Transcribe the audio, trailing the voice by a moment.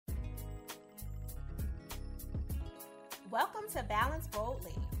Welcome to Balance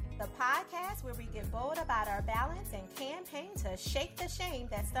Boldly, the podcast where we get bold about our balance and campaign to shake the shame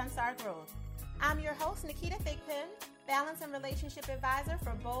that stunts our growth. I'm your host, Nikita Thigpen, balance and relationship advisor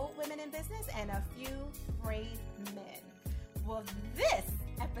for bold women in business and a few brave men. Well, this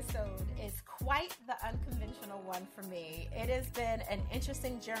episode is quite the unconventional one for me. It has been an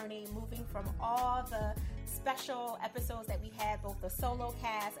interesting journey moving from all the special episodes that we had, both the solo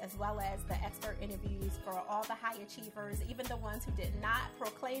cast as well as the expert interviews for all the high achievers, even the ones who did not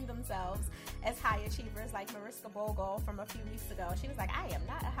proclaim themselves as high achievers, like Mariska Bogle from a few weeks ago. She was like, I am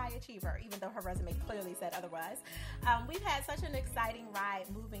not a high achiever, even though her resume clearly said otherwise. We've had such an exciting ride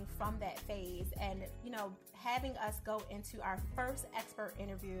moving from that phase, and having us go into our first expert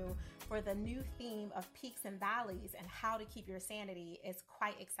interview for the new theme of peaks and valleys and how to keep your sanity is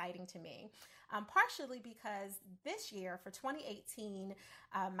quite exciting to me. Partially because this year, for 2018,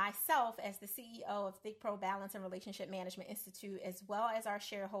 myself as the CEO of Think Pro Balance and Relationship Management Institute, as well as our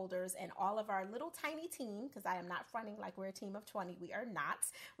shareholders and all of our little tiny team, because I am not fronting like we're a team of 20. We are not.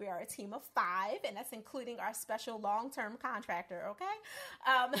 We are a team of 5, and that's including our special long-term contractor, okay?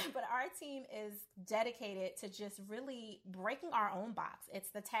 But our team is dedicated to just really breaking our own box. It's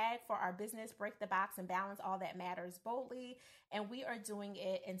the tag for our business, break the box and balance all that matters boldly. And we are doing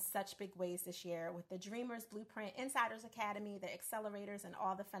it in such big ways this year with the Dreamers Blueprint, Insiders Academy, the accelerators, and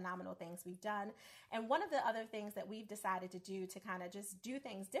all the phenomenal things we've done. And one of the other things that we've decided to do to kind of just do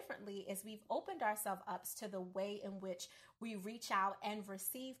things differently is we've opened ourselves up to the way in which we reach out and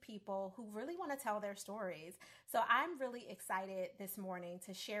receive people who really want to tell their stories. So I'm really excited this morning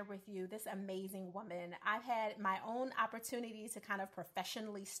to share with you this amazing woman. I've had my own opportunity to kind of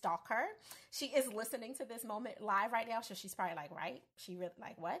professionally stalk her. She is listening to this moment live right now, so she's probably like, right? She really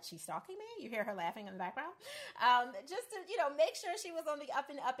like, what? She's stalking me? You hear her laughing in the background. Just to, make sure she was on the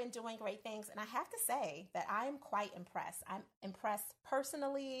up and doing great things. And I have to say that I am quite impressed. I'm impressed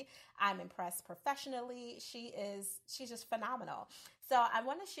personally. I'm impressed professionally. She's just phenomenal. So I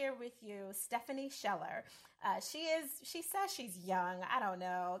want to share with you Stephanie Scheller. She says she's young. I don't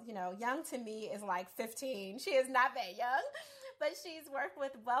know. Young to me is like 15. She is not that young, but she's worked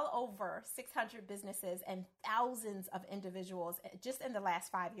with well over 600 businesses and thousands of individuals just in the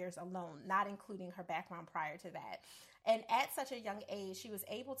last 5 years alone, not including her background prior to that. And at such a young age, she was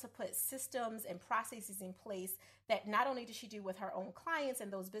able to put systems and processes in place that not only did she do with her own clients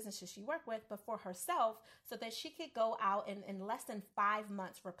and those businesses she worked with, but for herself, so that she could go out and in less than 5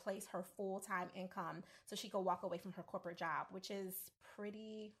 months replace her full-time income so she could walk away from her corporate job, which is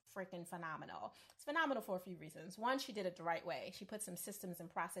pretty freaking phenomenal. It's phenomenal for a few reasons. One, she did it the right way. She put some systems and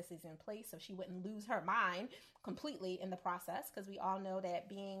processes in place so she wouldn't lose her mind completely in the process, because we all know that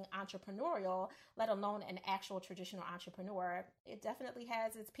being entrepreneurial, let alone an actual traditional entrepreneur, it definitely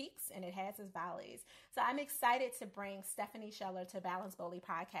has its peaks and it has its valleys. So I'm excited to bring Stephanie Scheller to Balance Boldly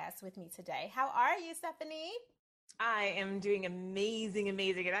podcast with me today. How are you, Stephanie? I am doing amazing, and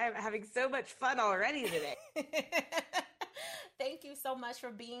I'm having so much fun already today. Thank you so much for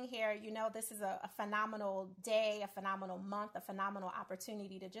being here. This is a phenomenal day, a phenomenal month, a phenomenal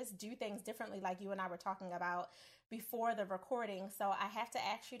opportunity to just do things differently, like you and I were talking about before the recording. So I have to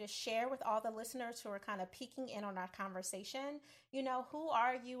ask you to share with all the listeners who are kind of peeking in on our conversation, who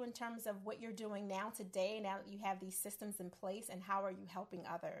are you in terms of what you're doing now today, now that you have these systems in place, and how are you helping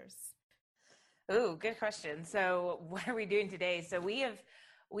others? Oh, good question. So what are we doing today? So we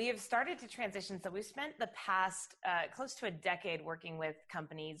have started to transition. So we've spent the past close to a decade working with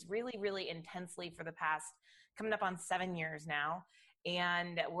companies really, really intensely for the past coming up on 7 years now.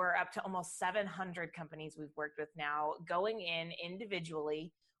 And we're up to almost 700 companies we've worked with now, going in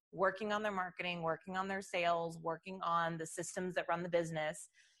individually, working on their marketing, working on their sales, working on the systems that run the business.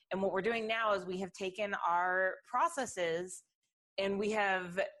 And what we're doing now is we have taken our processes and we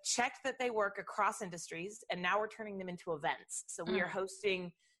have checked that they work across industries, and now we're turning them into events. So we are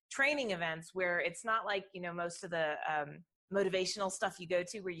hosting training events where it's not like, most of the motivational stuff you go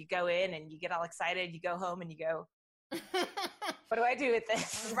to where you go in and you get all excited, you go home and you go, what do I do with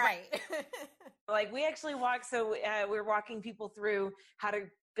this? Right. Like we actually we're walking people through how to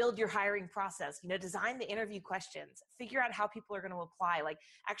build your hiring process, design the interview questions, figure out how people are going to apply, like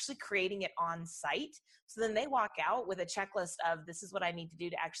actually creating it on site. So then they walk out with a checklist of this is what I need to do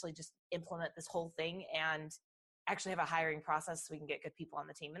to actually just implement this whole thing and actually have a hiring process so we can get good people on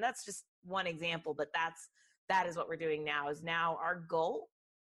the team. And that's just one example, but that is what we're doing now. Is now our goal.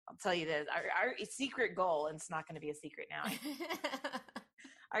 I'll tell you this, our secret goal, and it's not going to be a secret now.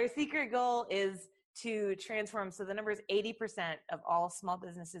 Our secret goal is to transform. So the number is 80% of all small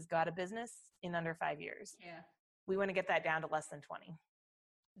businesses go out of business in under 5 years. Yeah. We want to get that down to less than 20.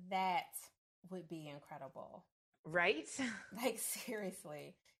 That would be incredible. Right? Like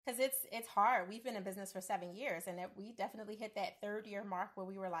seriously, because it's hard. We've been in business for 7 years, and we definitely hit that third year mark where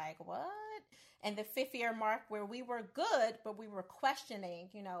we were like, "What?" And the fifth year mark where we were good, but we were questioning,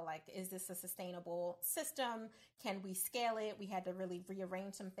 like, is this a sustainable system? Can we scale it? We had to really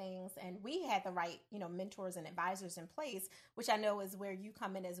rearrange some things, and we had the right, mentors and advisors in place, which I know is where you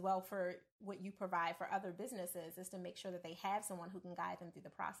come in as well for what you provide for other businesses, is to make sure that they have someone who can guide them through the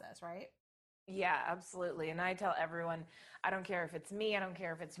process, right? Yeah, absolutely. And I tell everyone, I don't care if it's me, I don't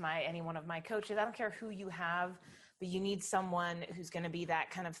care if it's any one of my coaches, I don't care who you have, but you need someone who's going to be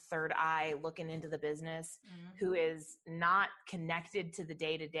that kind of third eye looking into the business, who is not connected to the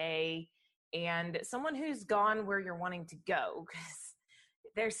day to day, and someone who's gone where you're wanting to go. Because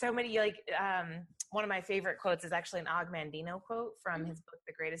there's so many, one of my favorite quotes is actually an Og Mandino quote from his book,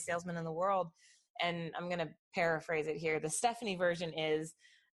 The Greatest Salesman in the World. And I'm going to paraphrase it here. The Stephanie version is,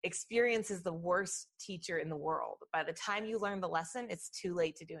 experience is the worst teacher in the world. By the time you learn the lesson, it's too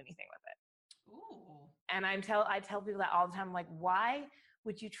late to do anything with it. Ooh. And I tell people that all the time. I'm like, why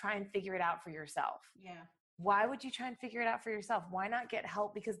would you try and figure it out for yourself? Yeah. Why would you try and figure it out for yourself? Why not get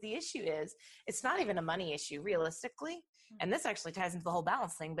help? Because the issue is, it's not even a money issue realistically. And this actually ties into the whole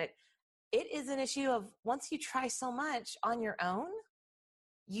balance thing, but it is an issue of, once you try so much on your own,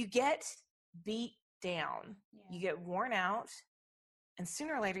 you get beat down. You get worn out. And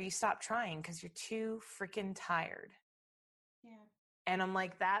sooner or later, you stop trying because you're too freaking tired. Yeah. And I'm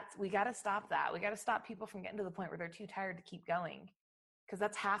like, we got to stop that. We got to stop people from getting to the point where they're too tired to keep going, because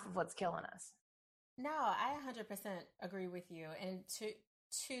that's half of what's killing us. No, I 100% agree with you. And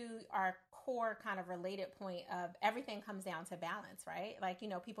to our core kind of related point of, everything comes down to balance, right? Like,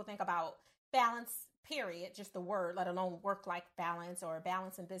 people think about balance, period, just the word, let alone work-life balance or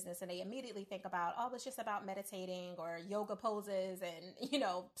balance in business. And they immediately think about, oh, it's just about meditating or yoga poses and,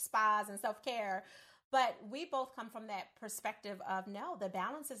 spas and self-care. But we both come from that perspective of, no, the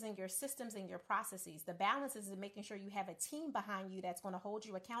balance is in your systems and your processes. The balance is in making sure you have a team behind you that's going to hold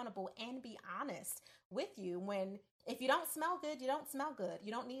you accountable and be honest with you. If you don't smell good, you don't smell good.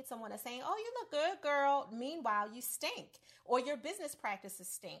 You don't need someone that's saying, oh, you look good, girl. Meanwhile, you stink, or your business practices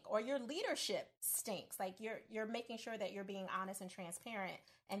stink, or your leadership stinks. Like, you're making sure that you're being honest and transparent.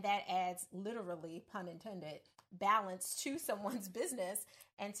 And that adds, literally, pun intended, balance to someone's business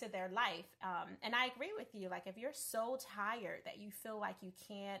and to their life. And I agree with you. Like, if you're so tired that you feel like you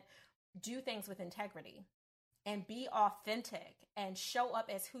can't do things with integrity and be authentic and show up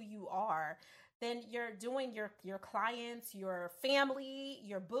as who you are, then you're doing your clients, your family,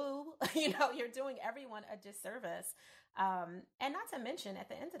 your boo, you're doing everyone a disservice. And not to mention, at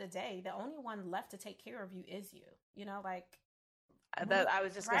the end of the day, the only one left to take care of you is you. I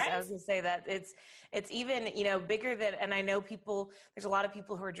was just right? I was going to say that it's even, bigger than, and I know there's a lot of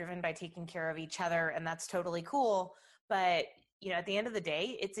people who are driven by taking care of each other, and that's totally cool. But, at the end of the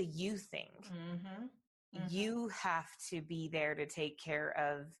day, it's a you thing. You have to be there to take care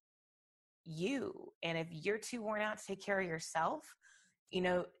of you. And if you're too worn out to take care of yourself,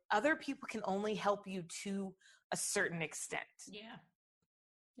 other people can only help you to a certain extent.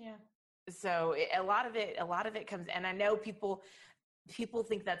 Yeah. So a lot of it comes, and I know people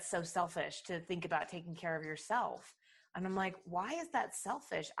think that's so selfish to think about taking care of yourself. And I'm like, why is that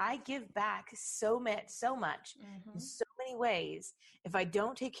selfish? I give back so much in so many ways. If I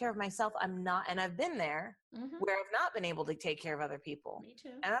don't take care of myself, I'm not, and I've been there where I've not been able to take care of other people. Me too.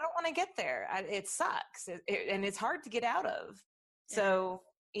 And I don't want to get there. It sucks. And it's hard to get out of. So,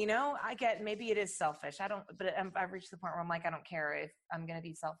 I get, maybe it is selfish. But I've reached the point where I'm like, I don't care. If I'm going to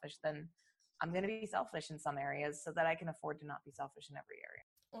be selfish, then I'm going to be selfish in some areas so that I can afford to not be selfish in every area.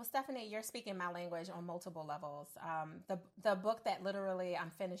 Well, Stephanie, you're speaking my language on multiple levels. The book that literally I'm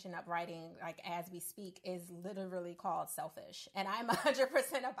finishing up writing, like as we speak, is literally called Selfish. And I'm 100%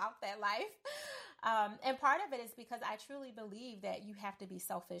 about that life. And part of it is because I truly believe that you have to be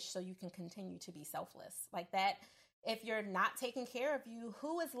selfish so you can continue to be selfless. Like that, if you're not taking care of you,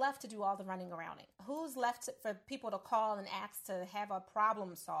 who is left to do all the running around it? Who's left for people to call and ask to have a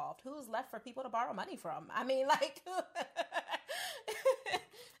problem solved? Who's left for people to borrow money from? I mean, like...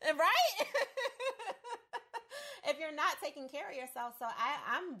 Right? If you're not taking care of yourself. So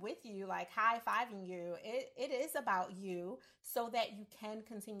I'm with you, like high-fiving you. It is about you so that you can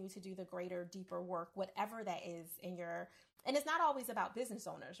continue to do the greater, deeper work, whatever that is in your, and it's not always about business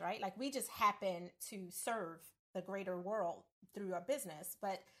owners, right? Like we just happen to serve the greater world through our business,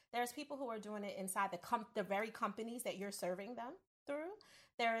 but there's people who are doing it inside the very companies that you're serving them through.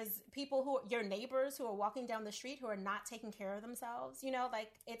 There's people your neighbors who are walking down the street who are not taking care of themselves. Like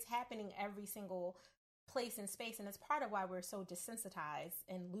it's happening every single place and space. And it's part of why we're so desensitized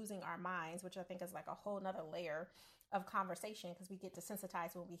and losing our minds, which I think is like a whole nother layer of conversation, because we get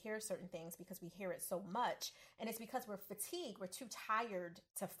desensitized when we hear certain things because we hear it so much. And it's because we're fatigued. We're too tired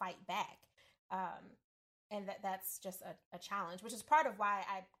to fight back. And that's just a challenge, which is part of why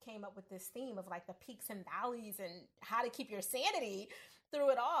I came up with this theme of like the peaks and valleys and how to keep your sanity through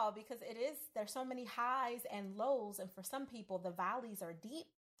it all, because there's so many highs and lows. And for some people, the valleys are deep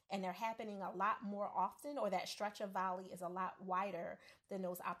and they're happening a lot more often, or that stretch of valley is a lot wider than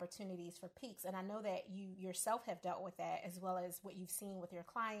those opportunities for peaks. And I know that you yourself have dealt with that, as well as what you've seen with your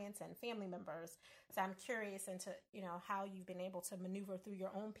clients and family members. So I'm curious into, how you've been able to maneuver through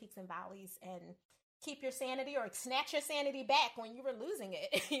your own peaks and valleys and keep your sanity, or snatch your sanity back when you were losing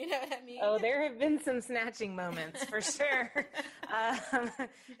it. You know what I mean? Oh, there have been some snatching moments for sure.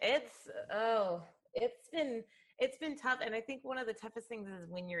 It's been tough. And I think one of the toughest things is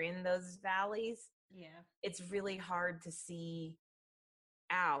when you're in those valleys, it's really hard to see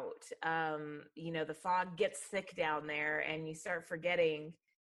out. The fog gets thick down there and you start forgetting.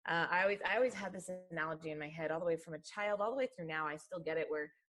 I always had this analogy in my head all the way from a child, all the way through now. I still get it,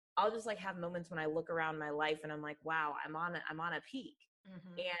 where I'll just like have moments when I look around my life and I'm like, wow, I'm on a peak.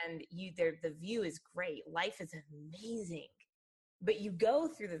 And the view is great. Life is amazing, but you go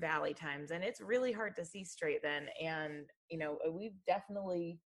through the valley times and it's really hard to see straight then. And, we've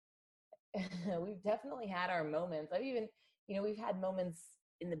definitely had our moments. I've even, we've had moments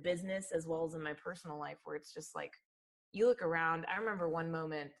in the business as well as in my personal life where it's just like, you look around. I remember one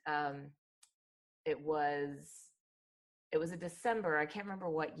moment, it was a December. I can't remember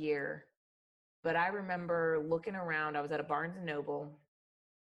what year, but I remember looking around. I was at a Barnes and Noble.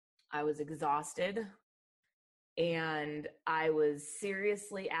 I was exhausted. And I was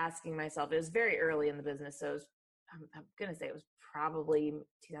seriously asking myself, it was very early in the business. So I'm going to say it was probably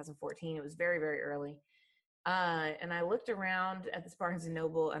 2014. It was very, very early. And I looked around at this Barnes and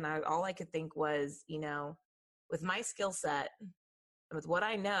Noble, and all I could think was, with my skill set and with what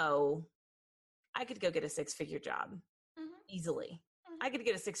I know, I could go get a 6-figure job easily. I could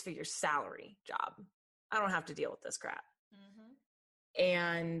get a 6-figure salary job. I don't have to deal with this crap.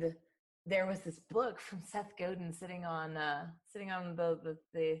 And there was this book from Seth Godin sitting on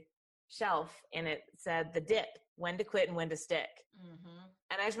the shelf, and it said The Dip: When to Quit and When to Stick.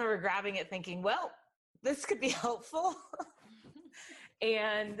 And I just remember grabbing it thinking, well, this could be helpful.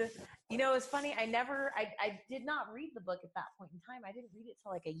 And it's funny, I did not read the book at that point in time. I didn't read it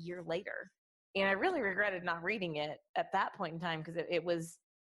till like a year later. And I really regretted not reading it at that point in time, because it was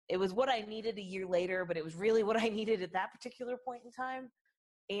what I needed a year later, but it was really what I needed at that particular point in time.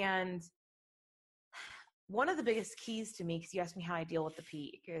 And one of the biggest keys to me, because you asked me how I deal with the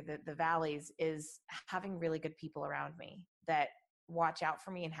peak or the valleys, is having really good people around me that watch out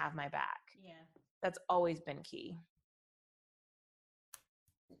for me and have my back. Yeah. That's always been key.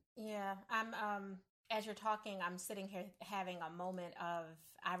 Yeah. I'm, as you're talking, I'm sitting here having a moment of,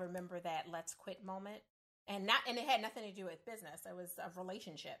 I remember that let's quit moment, and it had nothing to do with business. It was a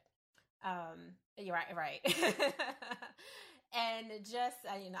relationship. You're right. And just,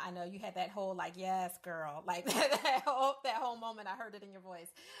 I know you had that whole, like, yes, girl, like that whole moment. I heard it in your voice.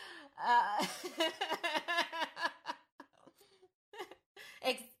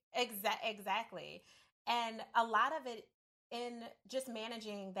 Exactly. And a lot of it in just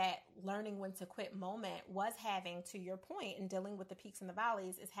managing that learning when to quit moment was having, to your point, in dealing with the peaks and the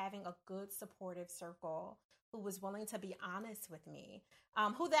valleys, is having a good supportive circle who was willing to be honest with me,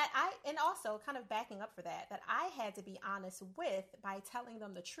 and also kind of backing up for that I had to be honest with by telling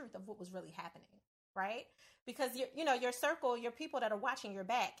them the truth of what was really happening, right? Because your circle, your people that are watching your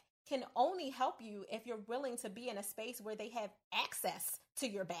back, can only help you if you're willing to be in a space where they have access to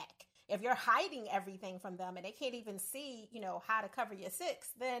your back. If you're hiding everything from them and they can't even see, how to cover your 6,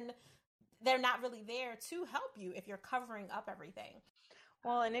 then they're not really there to help you if you're covering up everything.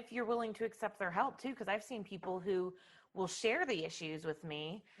 Well, and if you're willing to accept their help too, because I've seen people who will share the issues with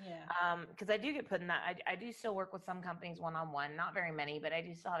me. Yeah. Because I do get put in that. I do still work with some companies one-on-one, not very many, but I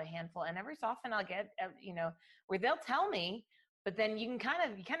do still have a handful. And every so often I'll get, where they'll tell me, but then you kind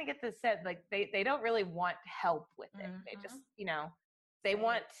of get this set, like they don't really want help with it. They just, they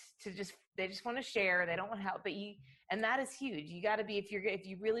want to they just want to share. They don't want help, and that is huge. You got to be, if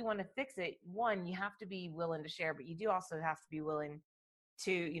you really want to fix it, one, you have to be willing to share, but you do also have to be willing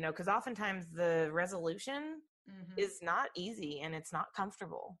to, because oftentimes the resolution is not easy and it's not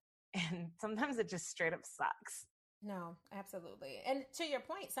comfortable. And sometimes it just straight up sucks. No, absolutely. And to your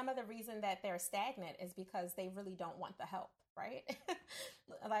point, some of the reason that they're stagnant is because they really don't want the help. right?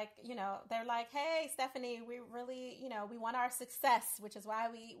 Like, they're like, hey, Stephanie, we really, we want our success, which is why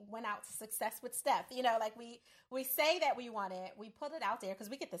we went out to Success with Steph. Like we say that we want it, we put it out there because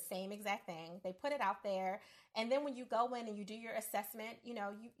we get the same exact thing. They put it out there. And then when you go in and you do your assessment,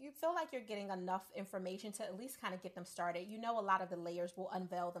 you feel like you're getting enough information to at least kind of get them started. A lot of the layers will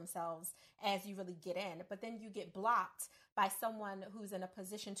unveil themselves as you really get in, but then you get blocked by someone who's in a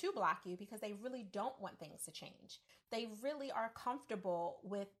position to block you because they really don't want things to change. They really are comfortable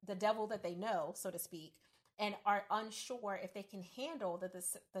with the devil that they know, so to speak, and are unsure if they can handle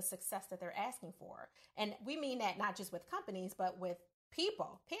the success that they're asking for. And we mean that not just with companies, but with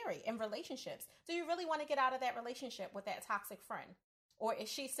people, period, and relationships. Do you really want to get out of that relationship with that toxic friend? Or is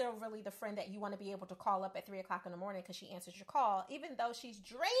she still really the friend that you want to be able to call up at 3:00 in the morning because she answers your call, even though she's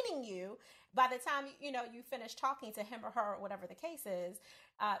draining you by the time, you finish talking to him or her, or whatever the case is.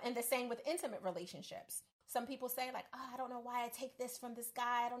 And the same with intimate relationships. Some people say like, oh, I don't know why I take this from this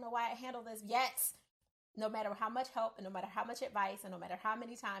guy. I don't know why I handle this. Yet, no matter how much help and no matter how much advice and no matter how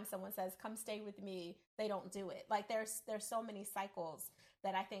many times someone says, come stay with me, they don't do it. Like there's so many cycles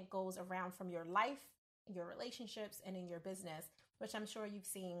that I think goes around from your life, your relationships, and in your business, which I'm sure you've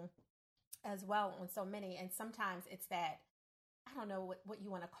seen as well on so many. And sometimes it's that, I don't know what you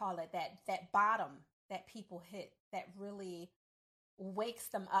want to call it, that bottom that people hit that really wakes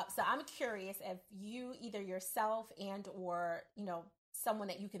them up. So I'm curious if you, either yourself and or, someone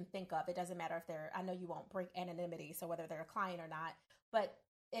that you can think of, it doesn't matter if I know you won't break anonymity, so whether they're a client or not, but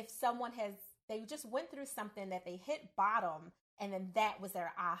if someone they just went through something that they hit bottom and then that was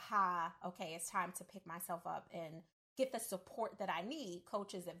their aha, okay, it's time to pick myself up and get the support that I need,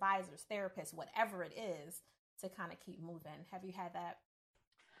 coaches, advisors, therapists, whatever it is, to kind of keep moving. Have you had that?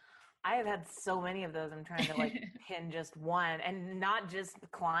 I have had so many of those. I'm trying to pin just one, and not just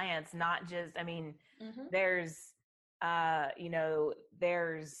clients, not just, there's,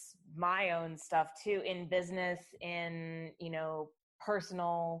 there's my own stuff too, in business, in,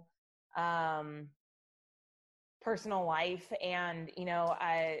 personal life. And,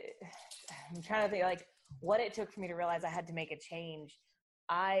 I'm trying to think what it took for me to realize I had to make a change.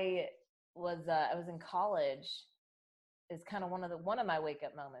 I was in college. Is kind of one of my wake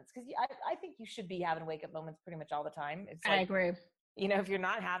up moments, because I think you should be having wake up moments pretty much all the time. It's I agree. If you're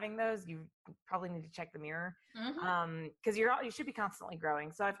not having those, you probably need to check the mirror, because you should be constantly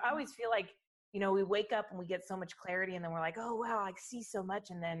growing. So I always feel like we wake up and we get so much clarity, and then we're like, oh wow, I see so much,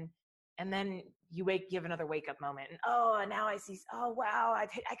 and then you have another wake up moment, and oh, now I see. Oh wow,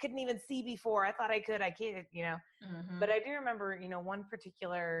 I couldn't even see before. I thought I could. I can't. But I do remember one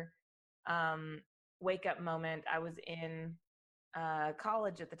particular wake up moment. I was in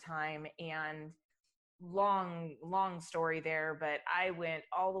college at the time, and long story there, but I went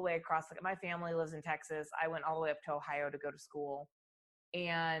all the way across. My family lives in Texas. I went all the way up to Ohio to go to school,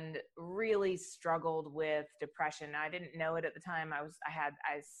 and really struggled with depression. I didn't know it at the time. I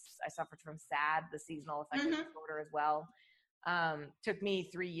suffered from SAD, the seasonal affective disorder, as well. Took me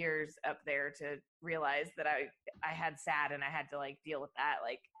 3 years up there to realize that I had SAD, and I had to deal with that.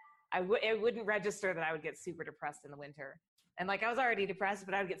 It wouldn't register that I would get super depressed in the winter. And I was already depressed,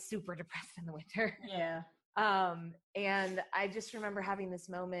 but I would get super depressed in the winter. Yeah. And I just remember having this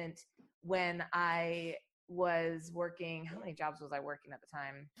moment when I was working. How many jobs was I working at the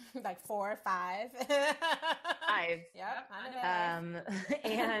time? 4 or 5. 5. Yep.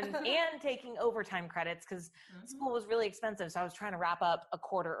 And taking overtime credits, because school was really expensive. So I was trying to wrap up a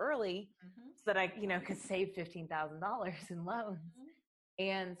quarter early so that I, could save $15,000 in loans.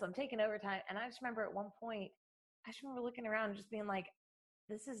 And so I'm taking overtime. And I just remember at one point, looking around and just being like,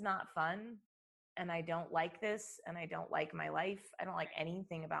 this is not fun. And I don't like this. And I don't like my life. I don't like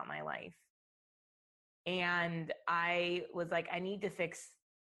anything about my life. And I was like, I need to fix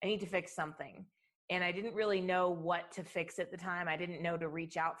something. And I didn't really know what to fix at the time. I didn't know to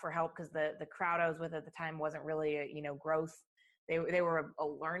reach out for help, because the crowd I was with at the time wasn't really a, growth. They were a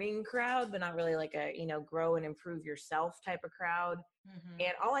learning crowd, but not really a, grow and improve yourself type of crowd.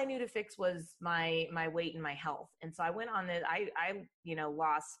 And all I knew to fix was my weight and my health. And so I went on this, I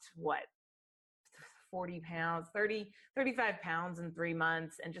lost 40 pounds, 35 pounds in 3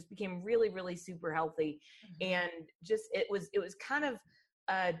 months, and just became really, really super healthy. And just, it was kind of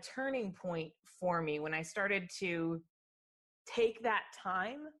a turning point for me when I started to take that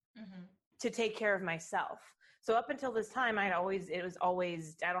time to take care of myself. So up until this time, it was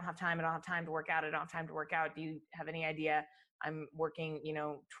always, I don't have time to work out. I don't have time to work out. Do you have any idea? I'm working,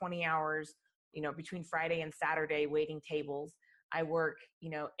 20 hours, between Friday and Saturday, waiting tables. I work,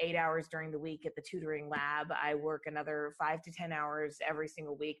 8 hours during the week at the tutoring lab. I work another 5 to 10 hours every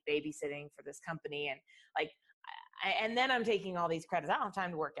single week babysitting for this company. And And then I'm taking all these credits. I don't have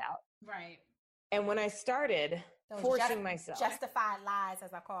time to work out. Right. And when I started forcing myself. Justified lies,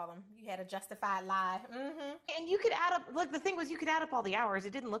 as I call them. You had a justified lie. Mm-hmm. And you could add up, look, the thing was you could add up all the hours.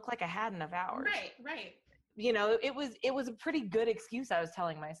 It didn't look like I had enough hours. Right. You know, it was a pretty good excuse I was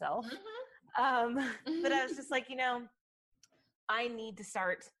telling myself. But I was just like, you know, I need to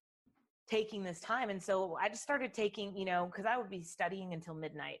start taking this time. And so I just started taking, you know, because I would be studying until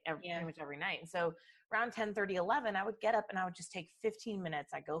midnight pretty much every night. And so around 10:30, 11, I would get up and I would just take 15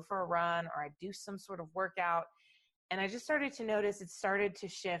 minutes. I'd go for a run or I'd do some sort of workout. And I just started to notice it started to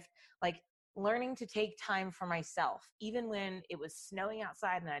shift, like learning to take time for myself, even when it was snowing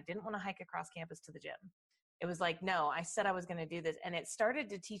outside and I didn't want to hike across campus to the gym. It was like, no, I said I was going to do this. And it started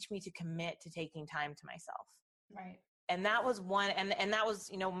to teach me to commit to taking time to myself. Right. And that was one, and that was,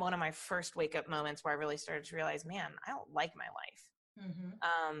 you know, one of my first wake up moments where I really started to realize, man, I don't like my life.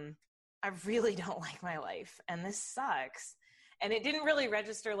 I really don't like my life. And this sucks. And it didn't really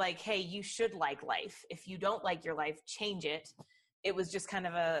register like, hey, you should like life. If you don't like your life, change it. It was just kind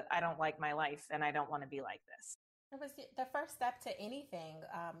of I don't like my life and I don't want to be like this. It was the first step to anything,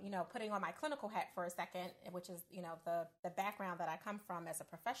 you know, putting on my clinical hat for a second, which is, you know, the background that I come from as a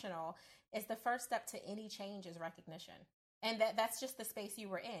professional, is the first step to any change is recognition. And that's just the space you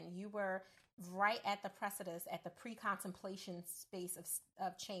were in. You were right at the precipice, at the pre-contemplation space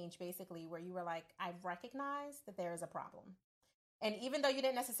of change, basically, where you were like, I've recognized that there is a problem. And even though you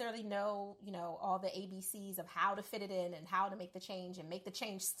didn't necessarily know, you know, all the ABCs of how to fit it in and how to make the change and make the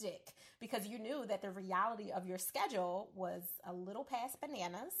change stick, because you knew that the reality of your schedule was a little past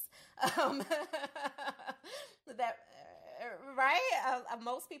bananas.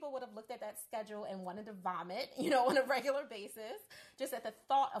 Most people would have looked at that schedule and wanted to vomit, you know, on a regular basis, just at the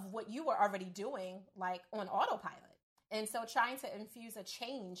thought of what you were already doing, like on autopilot. And so trying to infuse a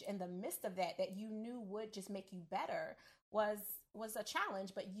change in the midst of that you knew would just make you better was a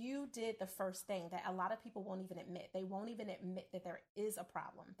challenge, but you did the first thing that a lot of people won't even admit. They won't even admit that there is a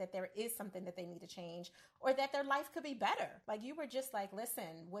problem, that there is something that they need to change, or that their life could be better. Like you were just like,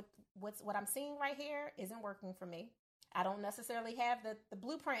 listen, what I'm seeing right here isn't working for me. I don't necessarily have the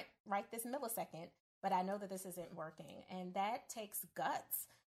blueprint right this millisecond, but I know that this isn't working. And that takes guts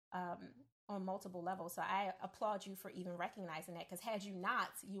on multiple levels. So I applaud you for even recognizing that, because had you not,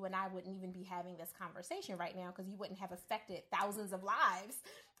 you and I wouldn't even be having this conversation right now, because you wouldn't have affected thousands of lives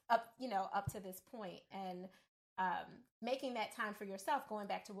up to this point. And making that time for yourself, going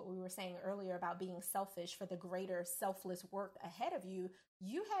back to what we were saying earlier about being selfish for the greater selfless work ahead of you,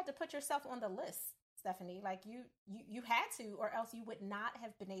 you had to put yourself on the list, Stephanie. Like you had to, or else you would not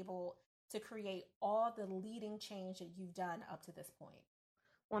have been able to create all the leading change that you've done up to this point.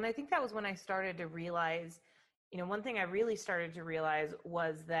 Well, and I think that was when I started to realize, you know, one thing I really started to realize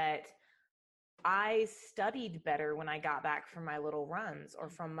was that I studied better when I got back from my little runs, or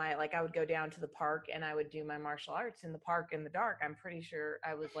from my, like, I would go down to the park and I would do my martial arts in the park in the dark. I'm pretty sure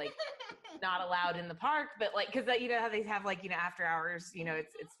I was like not allowed in the park, but like, cause you know how they have like, you know, after hours, you know,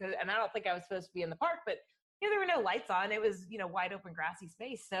 it's, and I don't think I was supposed to be in the park, but you know, there were no lights on. It was, you know, wide open grassy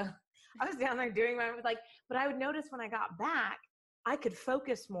space. So I was down there doing my, like, but I would notice when I got back, I could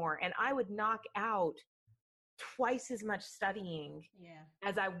focus more and I would knock out twice as much studying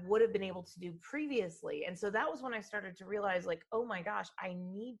as I would have been able to do previously. And so that was when I started to realize, like, oh my gosh, I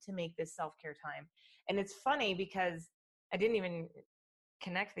need to make this self-care time. And it's funny because I didn't even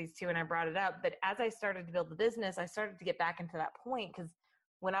connect these two and I brought it up, but as I started to build the business, I started to get back into that point, because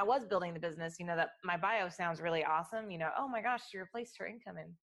when I was building the business, you know, that my bio sounds really awesome. You know, oh my gosh, she replaced her income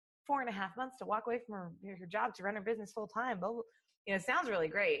in 4.5 months to walk away from her job to run her business full time. But, you know, it sounds really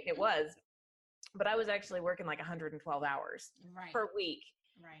great. It was, but I was actually working like 112 hours per week.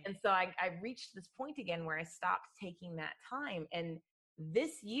 Right. And so I reached this point again where I stopped taking that time. And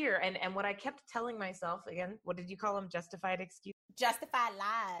this year, and what I kept telling myself, again, what did you call them? Justified excuses? Justified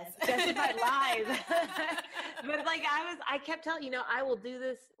lies. Justified lies. But like I kept telling, you know, I will do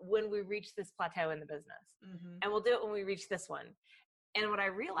this when we reach this plateau in the business. Mm-hmm. And we'll do it when we reach this one. And what I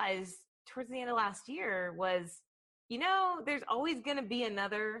realized towards the end of last year was, you know, there's always going to be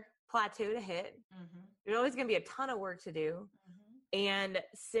another plateau to hit. Mm-hmm. There's always going to be a ton of work to do. Mm-hmm. And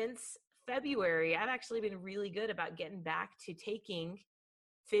since February, I've actually been really good about getting back to taking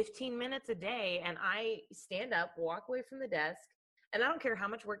 15 minutes a day. And I stand up, walk away from the desk, and I don't care how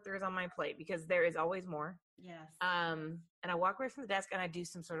much work there is on my plate, because there is always more. Yes. And I walk away from the desk and I do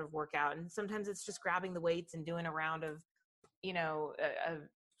some sort of workout. And sometimes it's just grabbing the weights and doing a round of, you know,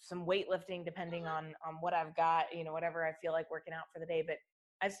 some weightlifting, depending on what I've got, you know, whatever I feel like working out for the day. But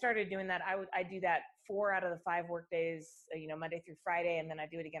I started doing that. I do that 4 out of the 5 work days, you know, Monday through Friday. And then I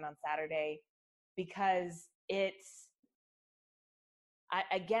do it again on Saturday. because I'm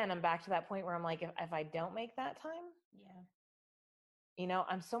back to that point where I'm like, if I don't make that time,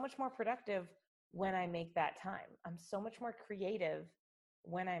 I'm so much more productive when I make that time. I'm so much more creative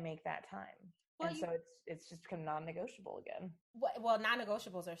when I make that time. Well, and so it's just become non-negotiable again. Well,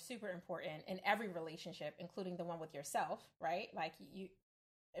 non-negotiables are super important in every relationship, including the one with yourself, right? Like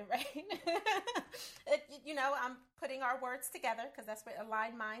right? I'm putting our words together because that's what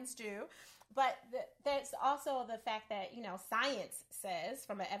aligned minds do. But there's also the fact that, science says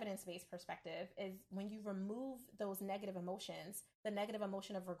from an evidence-based perspective is when you remove those negative emotions, the negative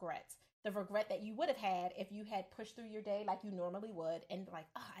emotion of regret, the regret that you would have had if you had pushed through your day like you normally would and like,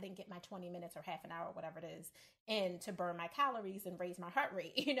 oh, I didn't get my 20 minutes or half an hour, whatever it is, in to burn my calories and raise my heart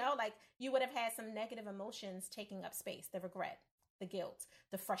rate, like you would have had some negative emotions taking up space, the regret, the guilt,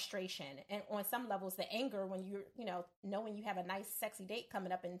 the frustration, and on some levels, the anger when you're, knowing you have a nice, sexy date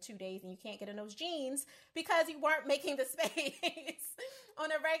coming up in 2 days and you can't get in those jeans because you weren't making the space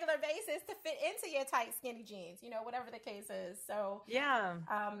on a regular basis to fit into your tight, skinny jeans, whatever the case is. So, yeah,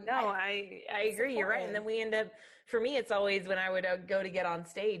 I agree. You're right. And then we end up, for me, it's always when I would go to get on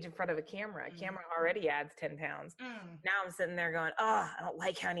stage in front of a camera. A camera already adds 10 pounds. Now I'm sitting there going, oh, I don't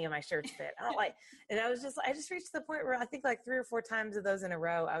like how any of my shirts fit. And I just reached the point where I think like 3 or 4 times of those in a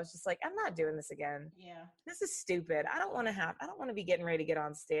row, I was just like, I'm not doing this again. Yeah. This is stupid. I don't want to be getting ready to get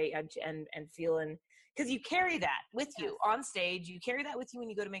on stage and feeling, because you carry that with you on stage. You carry that with you when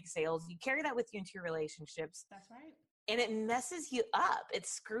you go to make sales. You carry that with you into your relationships. That's right. And it messes you up. It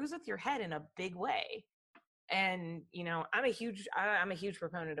screws with your head in a big way. And, I'm a huge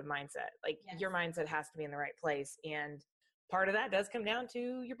proponent of mindset. Like your mindset has to be in the right place. And part of that does come down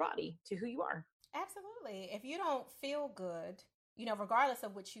to your body, to who you are. Absolutely. If you don't feel good, regardless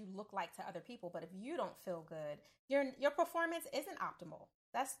of what you look like to other people, but if you don't feel good, your performance isn't optimal.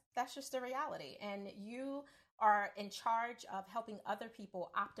 That's just the reality. And you are in charge of helping other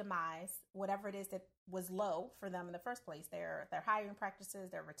people optimize whatever it is that was low for them in the first place. Their hiring practices,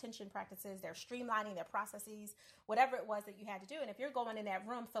 their retention practices, their streamlining their processes, whatever it was that you had to do. And if you're going in that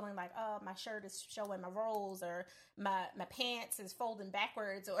room feeling like, oh, my shirt is showing my rolls, or my pants is folding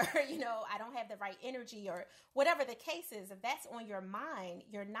backwards, or, I don't have the right energy, or whatever the case is, if that's on your mind,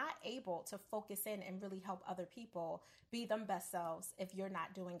 you're not able to focus in and really help other people be them best selves if you're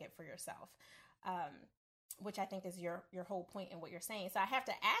not doing it for yourself. Which I think is your whole point in what you're saying. So I have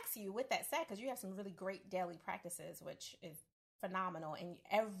to ask you, with that said, because you have some really great daily practices, which is phenomenal. And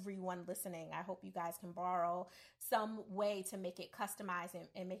everyone listening, I hope you guys can borrow some way to make it customized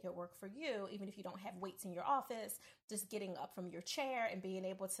and make it work for you. Even if you don't have weights in your office, just getting up from your chair and being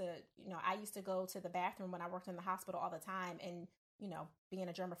able to, I used to go to the bathroom when I worked in the hospital all the time. And, being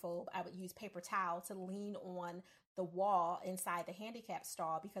a germaphobe, I would use paper towel to lean on the wall inside the handicap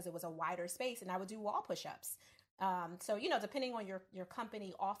stall because it was a wider space, and I would do wall push-ups. So, depending on your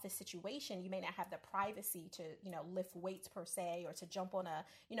company office situation, you may not have the privacy to, lift weights per se, or to jump on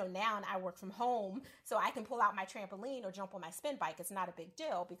now I work from home, so I can pull out my trampoline or jump on my spin bike. It's not a big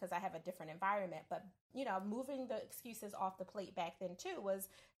deal because I have a different environment. But, moving the excuses off the plate back then too was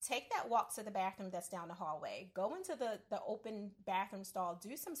take that walk to the bathroom that's down the hallway, go into the open bathroom stall,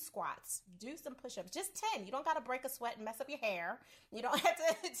 do some squats, do some push-ups, just 10. You don't got to break a sweat and mess up your hair. You don't have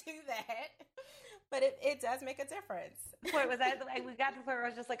to do that. But it does make a difference. What was that? We got to the point where I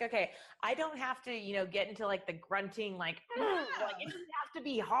was just like, okay, I don't have to, get into like the grunting, like it doesn't have to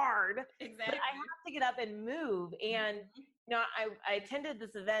be hard. Exactly. But I have to get up and move. And I attended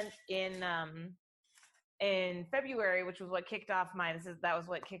this event in February, which was what kicked off that was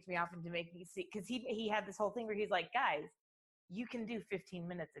what kicked me off into making me see, because he had this whole thing where he's like, guys, you can do 15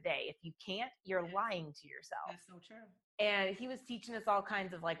 minutes a day. If you can't, you're lying to yourself. That's so true. And he was teaching us all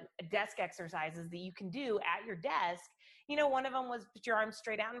kinds of like desk exercises that you can do at your desk. One of them was put your arms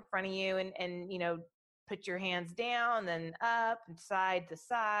straight out in front of you and put your hands down, then up and side to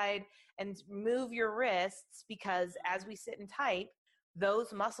side, and move your wrists, because as we sit and type,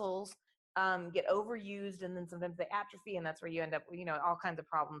 those muscles get overused, and then sometimes they atrophy, and that's where you end up, all kinds of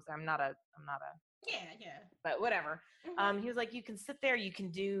problems. I'm not a yeah, but whatever. He was like, you can sit there, you can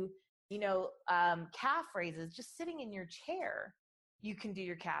do, calf raises just sitting in your chair. You can do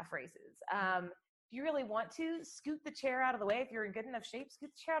your calf raises. If you really want to, scoot the chair out of the way. If you're in good enough shape, scoot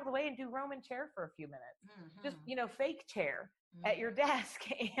the chair out of the way and do Roman chair for a few minutes. Just, fake chair at your desk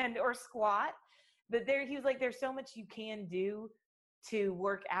or squat. But he was like, there's so much you can do to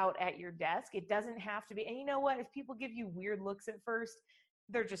work out at your desk. It doesn't have to be. And you know what? If people give you weird looks at first,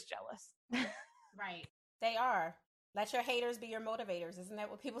 they're just jealous. Right. They are. Let your haters be your motivators. Isn't that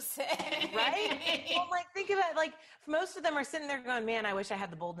what people say? Right? Well, like, think about it, like, most of them are sitting there going, man, I wish I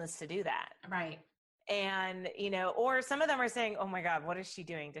had the boldness to do that. Right. And, or some of them are saying, oh my God, what is she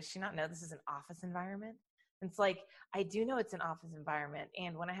doing? Does she not know this is an office environment? And it's like, I do know it's an office environment.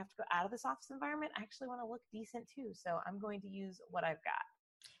 And when I have to go out of this office environment, I actually want to look decent too. So I'm going to use what I've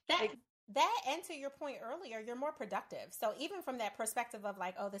got. That, and to your point earlier, you're more productive. So even from that perspective of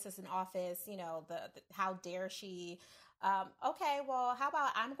like, oh, this is an office, the how dare she? Okay, well, how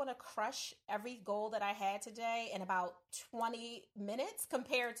about I'm going to crush every goal that I had today in about 20 minutes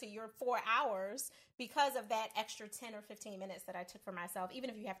compared to your 4 hours because of that extra 10 or 15 minutes that I took for myself, even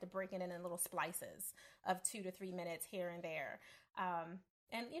if you have to break it in little splices of 2 to 3 minutes here and there.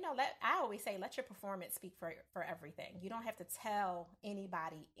 And, I always say, let your performance speak for everything. You don't have to tell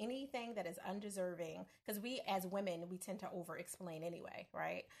anybody anything that is undeserving, because we as women, we tend to over explain anyway,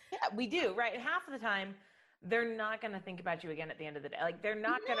 right? Yeah, we do, right? And half of the time, they're not going to think about you again at the end of the day. Like, they're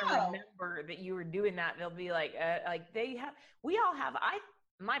not going to remember that you were doing that. They'll be like we all have,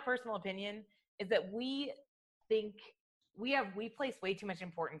 my personal opinion is that we place way too much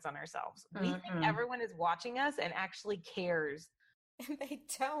importance on ourselves. We think everyone is watching us and actually cares. And they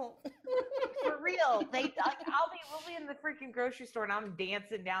don't. For real. We'll be in the freaking grocery store and I'm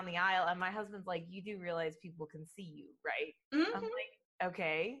dancing down the aisle and my husband's like, you do realize people can see you, right? Mm-hmm. I'm like,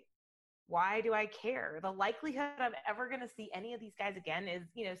 okay, why do I care? The likelihood I'm ever going to see any of these guys again is,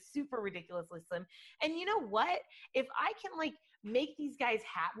 super ridiculously slim. And you know what? If I can make these guys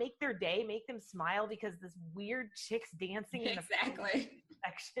make their day, make them smile because this weird chick's dancing in the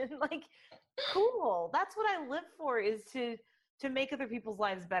section, cool. That's what I live for, is to make other people's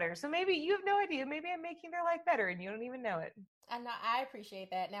lives better. So maybe you have no idea. Maybe I'm making their life better and you don't even know it. And I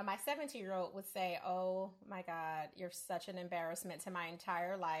appreciate that. Now, my 17-year-old would say, oh my God, you're such an embarrassment to my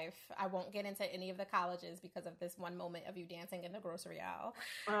entire life. I won't get into any of the colleges because of this one moment of you dancing in the grocery aisle.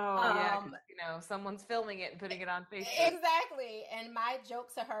 Oh, yeah. Someone's filming it and putting it on Facebook. Exactly. And my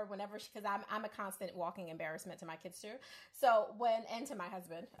joke to her whenever because I'm a constant walking embarrassment to my kids too. So and to my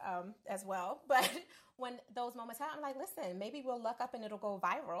husband as well. But when those moments happen, I'm like, listen, maybe we'll look up and it'll go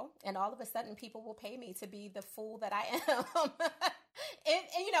viral. And all of a sudden people will pay me to be the fool that I am.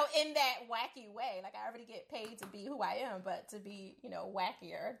 in that wacky way. Like, I already get paid to be who I am, but to be,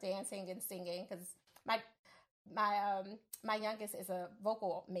 wackier, dancing and singing, because my youngest is a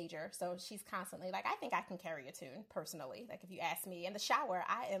vocal major, so she's constantly like, I think I can carry a tune personally. Like, if you ask me in the shower,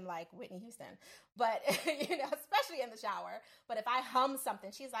 I am like Whitney Houston, but especially in the shower. But if I hum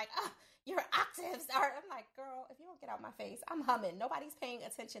something, she's like, oh, your octaves are. I'm like, girl, if you don't get out my face, I'm humming. Nobody's paying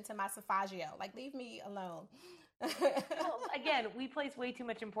attention to my solfeggio. Like, leave me alone. Well, again, we place way too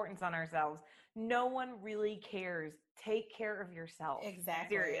much importance on ourselves. No one really cares. Take care of yourself.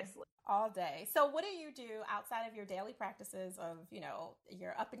 Exactly. Seriously. All day. So what do you do outside of your daily practices of,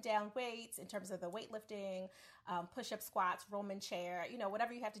 your up and down weights in terms of the weightlifting, push-up, squats, Roman chair,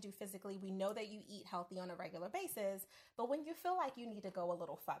 whatever you have to do physically? We know that you eat healthy on a regular basis, but when you feel like you need to go a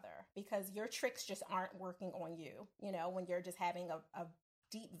little further because your tricks just aren't working on you, when you're just having a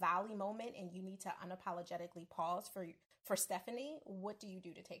deep valley moment and you need to unapologetically pause for Stephanie, what do you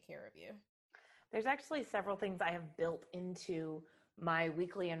do to take care of you? There's actually several things I have built into my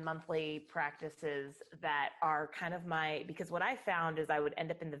weekly and monthly practices that are kind of because what I found is I would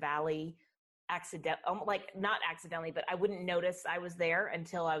end up in the valley not accidentally, but I wouldn't notice I was there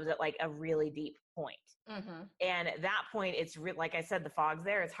until I was at a really deep point. Mm-hmm. And at that point, it's like I said, the fog's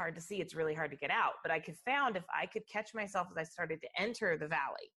there. It's hard to see. It's really hard to get out. But I found if I could catch myself as I started to enter the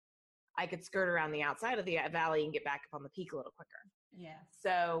valley, I could skirt around the outside of the valley and get back up on the peak a little quicker. Yeah.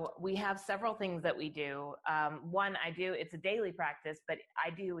 So we have several things that we do. One, it's a daily practice, but I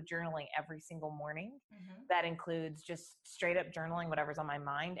do journaling every single morning. Mm-hmm. That includes just straight up journaling, whatever's on my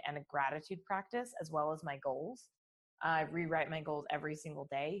mind, and a gratitude practice, as well as my goals. I rewrite my goals every single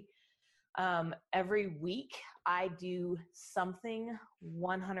day. Every week I do something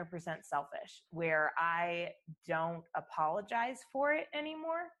 100% selfish where I don't apologize for it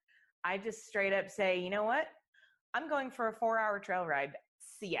anymore. I just straight up say, you know what? I'm going for a 4-hour trail ride.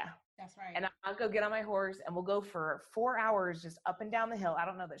 See ya. That's right. And I'll go get on my horse and we'll go for 4 hours just up and down the hill. I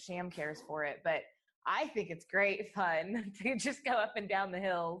don't know that Sham cares for it, but I think it's great fun to just go up and down the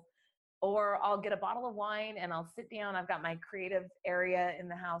hill. Or I'll get a bottle of wine and I'll sit down. I've got my creative area in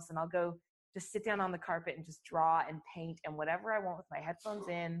the house and I'll go just sit down on the carpet and just draw and paint and whatever I want with my headphones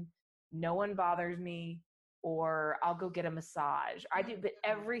in. No one bothers me. Or I'll go get a massage. I do, but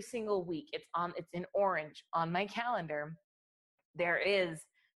every single week it's in orange on my calendar. There is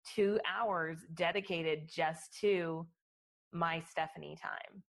 2 hours dedicated just to my Stephanie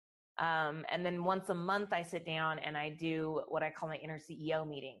time. And then once a month I sit down and I do what I call my inner CEO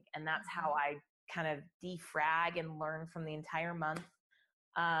meeting. And that's how I kind of defrag and learn from the entire month.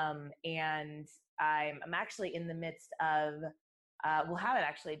 And I'm actually in the midst of, we'll have it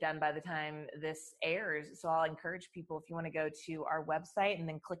actually done by the time this airs. So I'll encourage people, if you want to go to our website and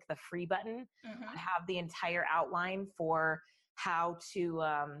then click the free button, I have the entire outline for how to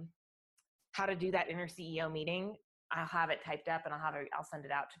do that inner CEO meeting. I'll have it typed up and I'll send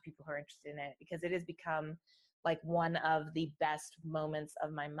it out to people who are interested in it, because it has become like one of the best moments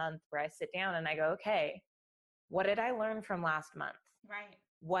of my month, where I sit down and I go, okay, what did I learn from last month? Right.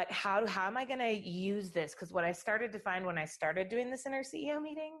 How am I going to use this? Because what I started to find when I started doing this inner CEO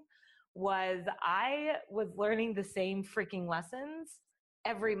meeting was I was learning the same freaking lessons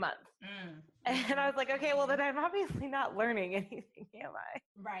every month. And I was like, okay, well, then I'm obviously not learning anything, am I?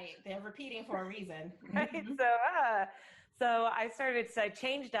 Right. They're repeating for a reason. Right. So I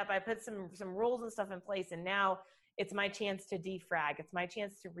changed up, I put some rules and stuff in place, and now it's my chance to defrag. It's my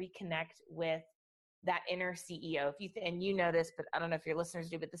chance to reconnect with that inner CEO. And you know this, but I don't know if your listeners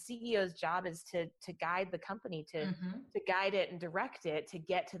do, but the CEO's job is to guide the company, to guide it and direct it to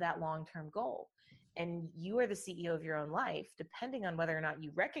get to that long-term goal. And you are the CEO of your own life. Depending on whether or not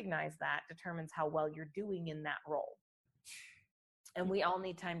you recognize that determines how well you're doing in that role. And we all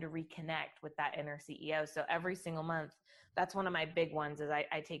need time to reconnect with that inner CEO. So every single month, that's one of my big ones, is I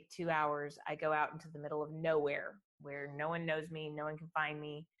take 2 hours. I go out into the middle of nowhere where no one knows me, no one can find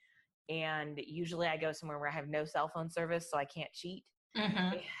me. And usually I go somewhere where I have no cell phone service, so I can't cheat.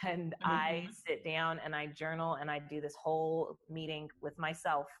 And I sit down and I journal, and I do this whole meeting with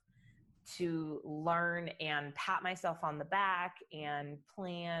myself to learn and pat myself on the back and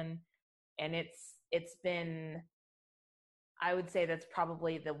plan. And it's been, I would say that's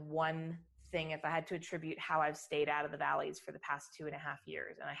probably the one thing, if I had to attribute how I've stayed out of the valleys for the past 2.5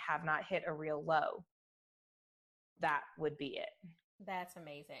 years, and I have not hit a real low, that would be it. That's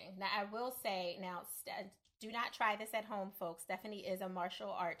amazing. Now, I will say, do not try this at home, folks. Stephanie is a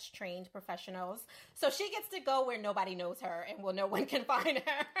martial arts trained professional, so she gets to go where nobody knows her and no one can find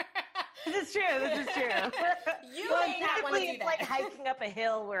her. This is true. You may not want to do that. It's like hiking up a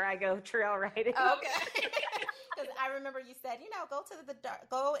hill where I go trail riding. Okay. Because I remember you said, go to the dark,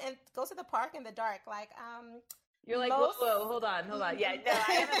 go to the park in the dark. Like, you're like, whoa, hold on. Yeah, no,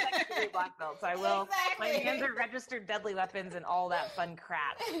 I am a second degree black belt, so I will. Exactly. My hands are registered deadly weapons and all that fun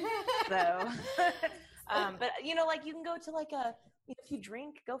crap. So, but like you can go to like if you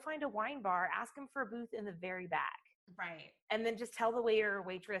drink, go find a wine bar, ask them for a booth in the very back. Right. And then just tell the waiter or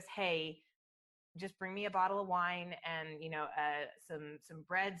waitress, hey, just bring me a bottle of wine and, some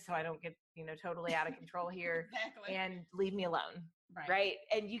bread so I don't get, totally out of control here. Exactly. And leave me alone. Right.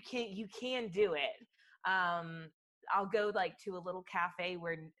 And you can do it. I'll go like to a little cafe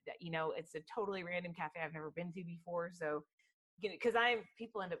where, it's a totally random cafe I've never been to before. So, because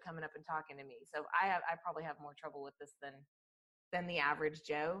people end up coming up and talking to me. So I probably have more trouble with this than the average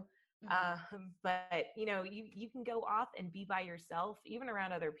Joe. But you can go off and be by yourself, even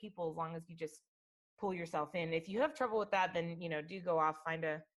around other people, as long as you just pull yourself in. If you have trouble with that, then, do go off, find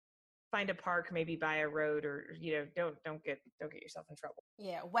a park, maybe by a road, or, don't get yourself in trouble.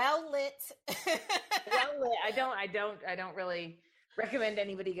 Yeah. Well lit. I don't really recommend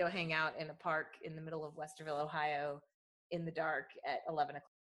anybody go hang out in a park in the middle of Westerville, Ohio in the dark at 11 o'clock.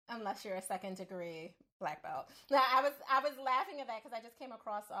 Unless you're a second degree black belt. Now, I was laughing at that because I just came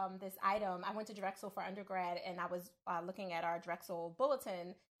across this item. I went to Drexel for undergrad, and I was looking at our Drexel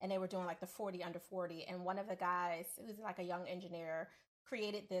bulletin, and they were doing like the 40 under 40. And one of the guys, who's like a young engineer,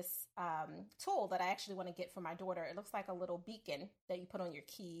 created this tool that I actually want to get for my daughter. It looks like a little beacon that you put on your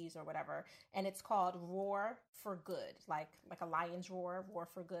keys or whatever. And it's called Roar for Good, like a lion's roar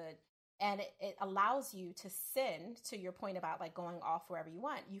for good. And it allows you to send, to your point about like going off wherever you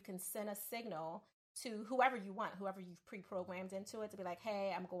want, you can send a signal to whoever you want, whoever you've pre-programmed into it, to be like,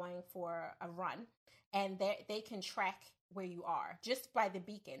 hey, I'm going for a run. And they can track where you are just by the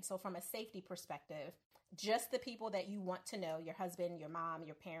beacon. So from a safety perspective, just the people that you want to know, your husband, your mom,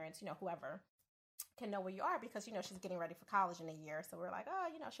 your parents, whoever, can know where you are, because, she's getting ready for college in a year. So we're like,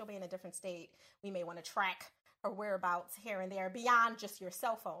 she'll be in a different state. We may want to track her whereabouts here and there beyond just your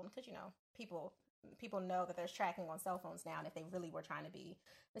cell phone. Because, people know that there's tracking on cell phones now, and if they really were trying to be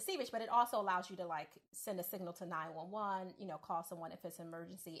mischievous. But it also allows you to like send a signal to 911, call someone if it's an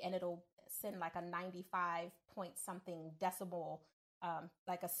emergency, and it'll send like a 95 point something decibel,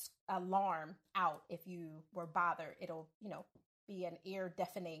 like a alarm out if you were bothered. It'll, be an ear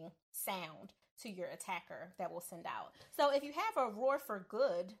deafening sound to your attacker that will send out. So if you have a roar for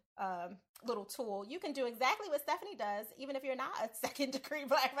good little tool, you can do exactly what Stephanie does, even if you're not a second degree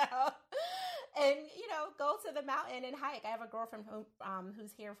black belt. And, go to the mountain and hike. I have a girlfriend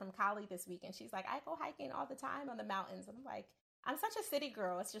who's here from Cali this week, and she's like, I go hiking all the time on the mountains. And I'm like, I'm such a city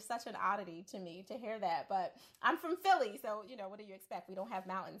girl. It's just such an oddity to me to hear that. But I'm from Philly, so, what do you expect? We don't have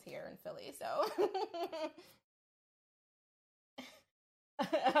mountains here in Philly, so.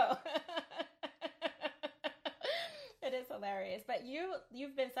 Oh. It is hilarious. But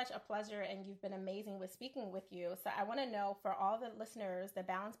you've been such a pleasure, and you've been amazing with speaking with you. So I want to know, for all the listeners, the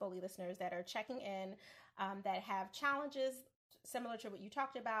Balance Boldly listeners that are checking in, that have challenges similar to what you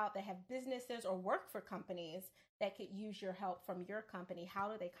talked about, that have businesses or work for companies that could use your help from your company, how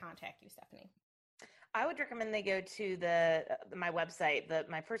do they contact you, Stephanie? I would recommend they go to my website,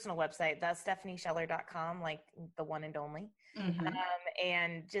 my personal website, thestephaniesheller.com, like the one and only. Mm-hmm.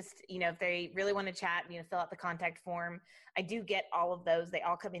 And just, if they really want to chat, fill out the contact form. I do get all of those. They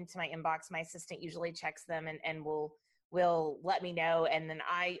all come into my inbox. My assistant usually checks them and will let me know. And then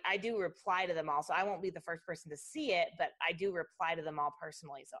I do reply to them all. So I won't be the first person to see it, but I do reply to them all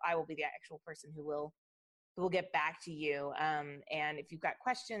personally. So I will be the actual person who will get back to you. And if you've got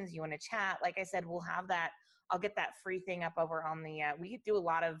questions, you want to chat, like I said, we'll have that. I'll get that free thing up over on we do a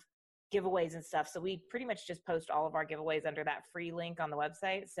lot of giveaways and stuff. So we pretty much just post all of our giveaways under that free link on the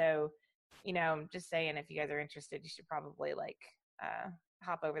website. So, just saying, if you guys are interested, you should probably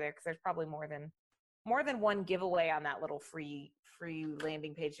hop over there, because there's probably more than one giveaway on that little free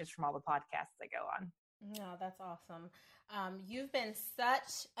landing page, just from all the podcasts that go on. No, that's awesome. You've been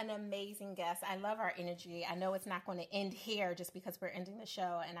such an amazing guest. I love our energy. I know it's not going to end here just because we're ending the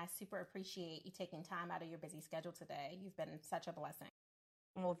show, and I super appreciate you taking time out of your busy schedule today. You've been such a blessing.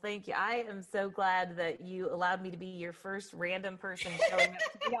 Well, thank you. I am so glad that you allowed me to be your first random person showing up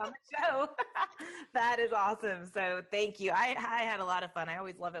to be on the show. That is awesome. So thank you. I had a lot of fun. I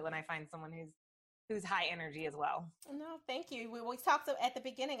always love it when I find someone who's high energy as well. No, thank you. We talked at the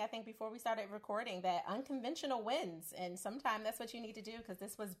beginning, I think, before we started recording, that unconventional wins. And sometimes that's what you need to do, because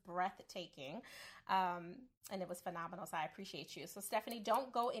this was breathtaking. And it was phenomenal. So I appreciate you. So Stephanie,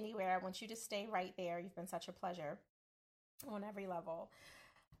 don't go anywhere. I want you to stay right there. You've been such a pleasure on every level.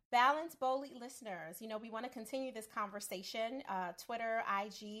 Balance Boldly listeners, we want to continue this conversation, Twitter,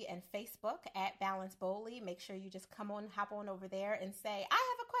 IG, and Facebook at Balance Boldly. Make sure you just hop on over there and say, I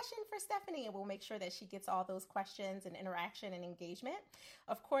have a question for Stephanie, and we'll make sure that she gets all those questions and interaction and engagement.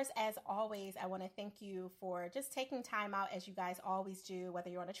 Of course, as always, I want to thank you for just taking time out, as you guys always do, whether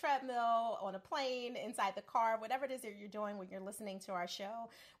you're on a treadmill, on a plane, inside the car, whatever it is that you're doing when you're listening to our show.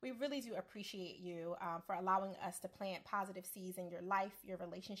 We really do appreciate you for allowing us to plant positive seeds in your life, your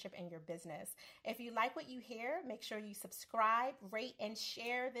relationship, and your business. If you like what you hear, make sure you subscribe, rate, and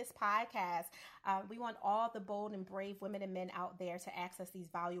share this podcast. We want all the bold and brave women and men out there to access these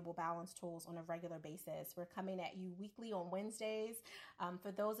valuable balance tools on a regular basis. We're coming at you weekly on Wednesdays.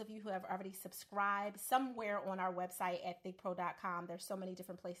 For those of you who have already subscribed, somewhere on our website at thigpro.com, there's so many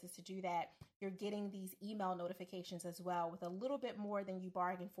different places to do that. You're getting these email notifications as well, with a little bit more than you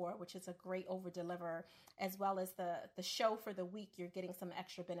bargained for, which is a great over deliver, as well as the show for the week. You're getting some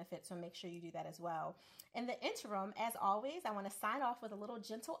extra benefits, so make sure you do that as well. In the interim, as always, I want to sign off with a little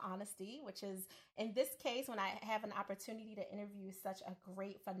gentle honesty, which is, in this case, when I have an opportunity to interview such a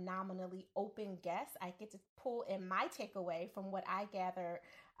great, phenomenally open guest, I get to pull in my takeaway from what I gathered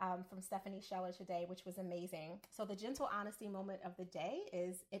from Stephanie Scheller today, which was amazing. So the gentle honesty moment of the day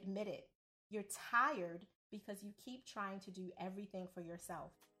is, admit it. You're tired because you keep trying to do everything for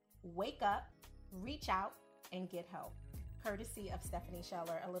yourself. Wake up, reach out, and get help. Courtesy of Stephanie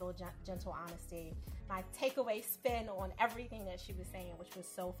Scheller, a little gentle honesty. My takeaway spin on everything that she was saying, which was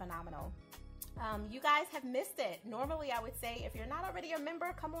so phenomenal. You guys have missed it. Normally, I would say, if you're not already a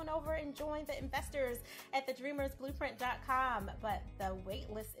member, come on over and join the investors at thedreamersblueprint.com. But the wait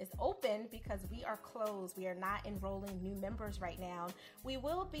list is open because we are closed. We are not enrolling new members right now. We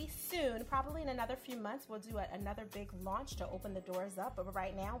will be soon, probably in another few months. We'll do another big launch to open the doors up. But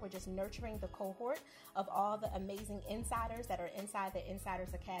right now, we're just nurturing the cohort of all the amazing insiders that are inside the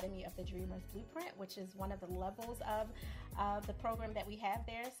Insiders Academy of the Dreamers Blueprint, which is one of the levels of the program that we have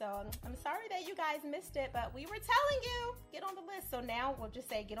there. So I'm sorry that you guys missed it, but we were telling you, get on the list. So now we'll just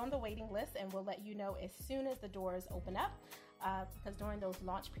say get on the waiting list, and we'll let you know as soon as the doors open up, because during those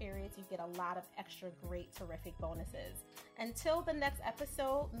launch periods, you get a lot of extra great, terrific bonuses. Until the next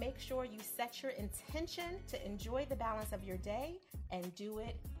episode, make sure you set your intention to enjoy the balance of your day and do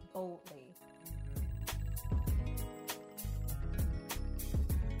it boldly.